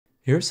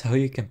Here's how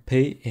you can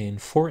pay in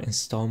 4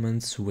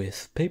 installments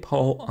with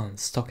PayPal on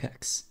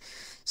StockX.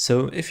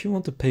 So if you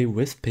want to pay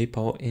with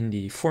PayPal in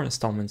the 4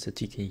 installments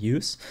that you can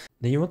use,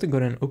 then you want to go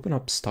and open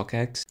up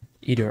StockX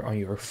either on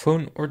your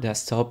phone or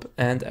desktop,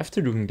 and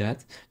after doing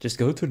that, just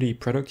go to the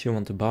product you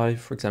want to buy.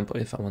 For example,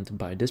 if I want to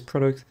buy this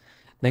product,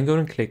 then go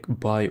and click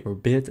buy or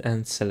bid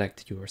and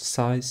select your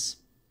size.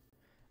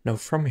 Now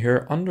from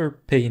here, under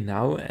pay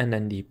now and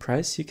then the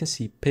price, you can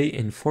see pay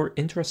in 4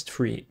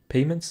 interest-free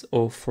payments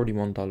of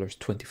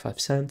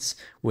 $41.25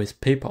 with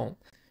PayPal.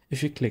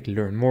 If you click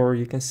learn more,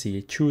 you can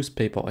see choose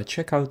PayPal at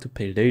checkout to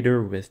pay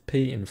later with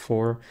pay in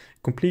 4,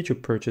 complete your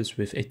purchase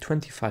with a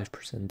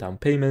 25% down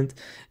payment,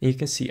 and you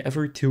can see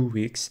every 2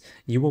 weeks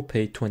you will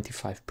pay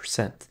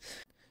 25%.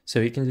 So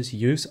you can just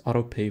use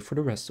autopay for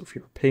the rest of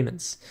your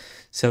payments.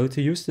 So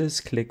to use this,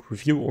 click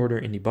review order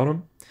in the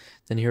bottom.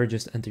 Then here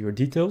just enter your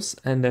details,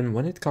 and then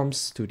when it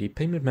comes to the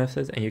payment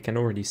method, and you can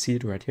already see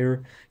it right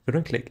here, go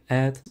and click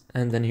add,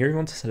 and then here you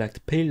want to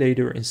select pay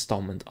later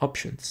installment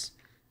options.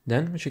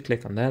 Then once you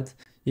click on that,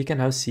 you can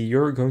now see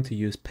you're going to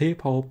use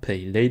PayPal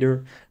pay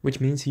later, which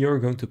means you're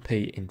going to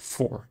pay in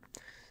 4.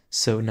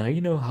 So now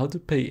you know how to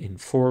pay in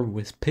 4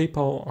 with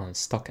PayPal on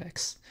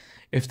StockX.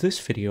 If this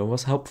video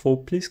was helpful,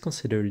 please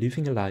consider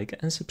leaving a like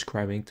and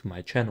subscribing to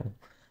my channel.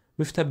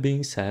 With that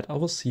being said, I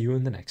will see you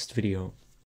in the next video.